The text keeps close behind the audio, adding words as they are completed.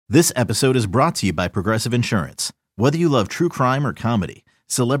This episode is brought to you by Progressive Insurance. Whether you love true crime or comedy,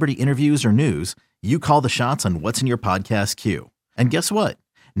 celebrity interviews or news, you call the shots on what's in your podcast queue. And guess what?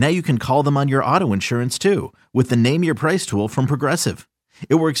 Now you can call them on your auto insurance too with the Name Your Price tool from Progressive.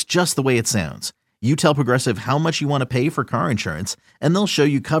 It works just the way it sounds. You tell Progressive how much you want to pay for car insurance, and they'll show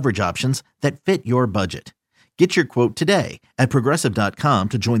you coverage options that fit your budget. Get your quote today at Progressive.com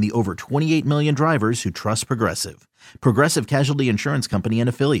to join the over 28 million drivers who trust Progressive. Progressive Casualty Insurance Company and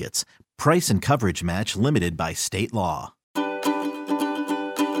Affiliates. Price and coverage match limited by state law.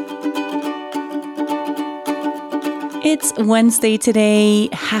 It's Wednesday today.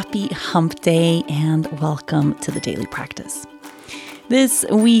 Happy Hump Day and welcome to the Daily Practice. This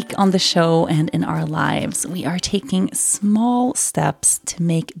week on the show and in our lives, we are taking small steps to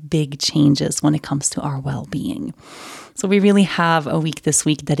make big changes when it comes to our well-being. So we really have a week this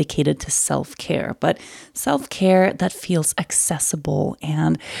week dedicated to self-care, but self-care that feels accessible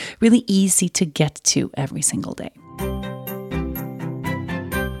and really easy to get to every single day.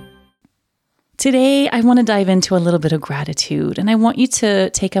 Today, I want to dive into a little bit of gratitude, and I want you to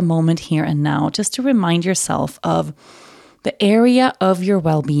take a moment here and now just to remind yourself of the area of your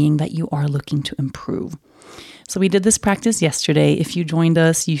well-being that you are looking to improve. So we did this practice yesterday. If you joined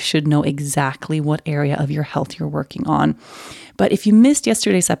us, you should know exactly what area of your health you're working on. But if you missed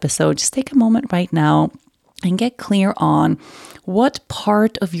yesterday's episode, just take a moment right now and get clear on what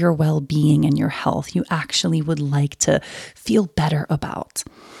part of your well-being and your health you actually would like to feel better about.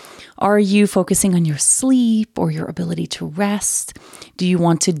 Are you focusing on your sleep or your ability to rest? Do you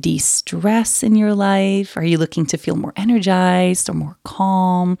want to de-stress in your life? Are you looking to feel more energized or more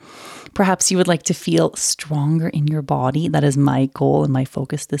calm? Perhaps you would like to feel stronger in your body. That is my goal and my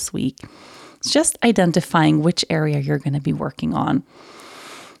focus this week. It's just identifying which area you're going to be working on.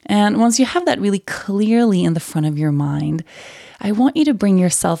 And once you have that really clearly in the front of your mind, I want you to bring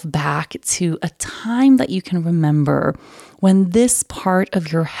yourself back to a time that you can remember when this part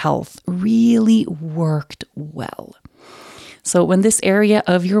of your health really worked well. So when this area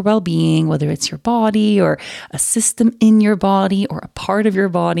of your well-being, whether it's your body or a system in your body or a part of your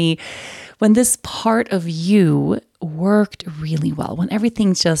body, when this part of you worked really well, when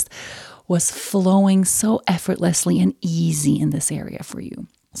everything just was flowing so effortlessly and easy in this area for you.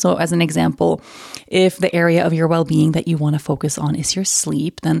 So as an example, if the area of your well-being that you want to focus on is your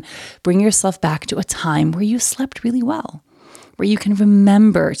sleep, then bring yourself back to a time where you slept really well, where you can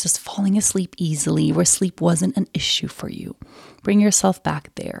remember just falling asleep easily, where sleep wasn't an issue for you. Bring yourself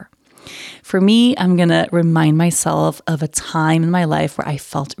back there. For me, I'm going to remind myself of a time in my life where I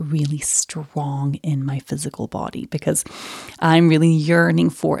felt really strong in my physical body because I'm really yearning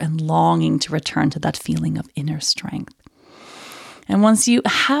for and longing to return to that feeling of inner strength. And once you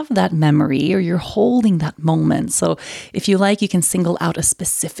have that memory or you're holding that moment, so if you like, you can single out a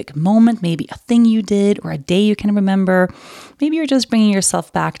specific moment, maybe a thing you did or a day you can remember. Maybe you're just bringing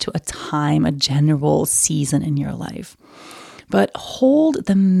yourself back to a time, a general season in your life. But hold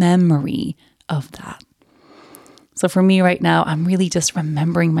the memory of that. So for me right now, I'm really just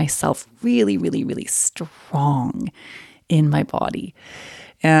remembering myself really, really, really strong in my body.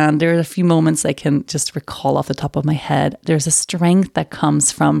 And there are a few moments I can just recall off the top of my head. There's a strength that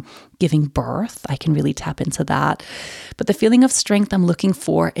comes from giving birth. I can really tap into that. But the feeling of strength I'm looking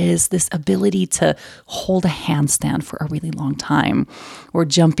for is this ability to hold a handstand for a really long time, or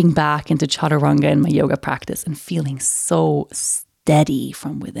jumping back into chaturanga in my yoga practice and feeling so steady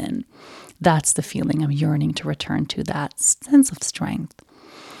from within. That's the feeling I'm yearning to return to, that sense of strength.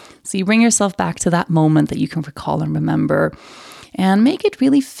 So you bring yourself back to that moment that you can recall and remember, and make it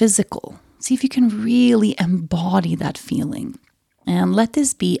really physical. See if you can really embody that feeling. And let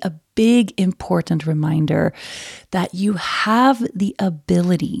this be a big, important reminder that you have the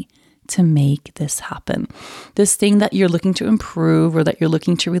ability to make this happen. This thing that you're looking to improve or that you're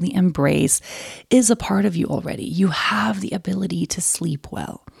looking to really embrace is a part of you already. You have the ability to sleep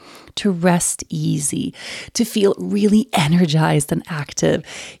well, to rest easy, to feel really energized and active.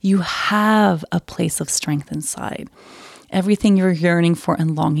 You have a place of strength inside. Everything you're yearning for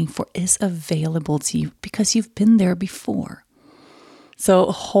and longing for is available to you because you've been there before.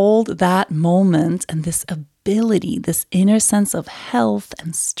 So hold that moment and this ability, this inner sense of health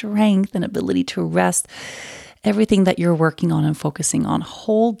and strength and ability to rest, everything that you're working on and focusing on,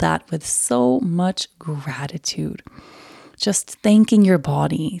 hold that with so much gratitude. Just thanking your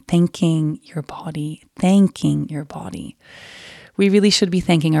body, thanking your body, thanking your body. We really should be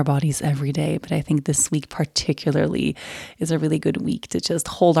thanking our bodies every day, but I think this week particularly is a really good week to just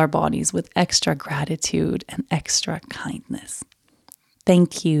hold our bodies with extra gratitude and extra kindness.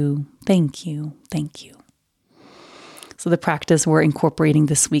 Thank you, thank you, thank you. So the practice we're incorporating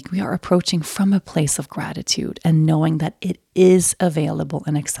this week, we are approaching from a place of gratitude and knowing that it is available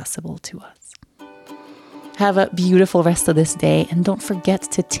and accessible to us. Have a beautiful rest of this day, and don't forget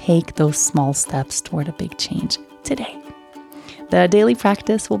to take those small steps toward a big change today. The daily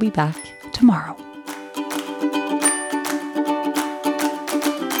practice will be back tomorrow.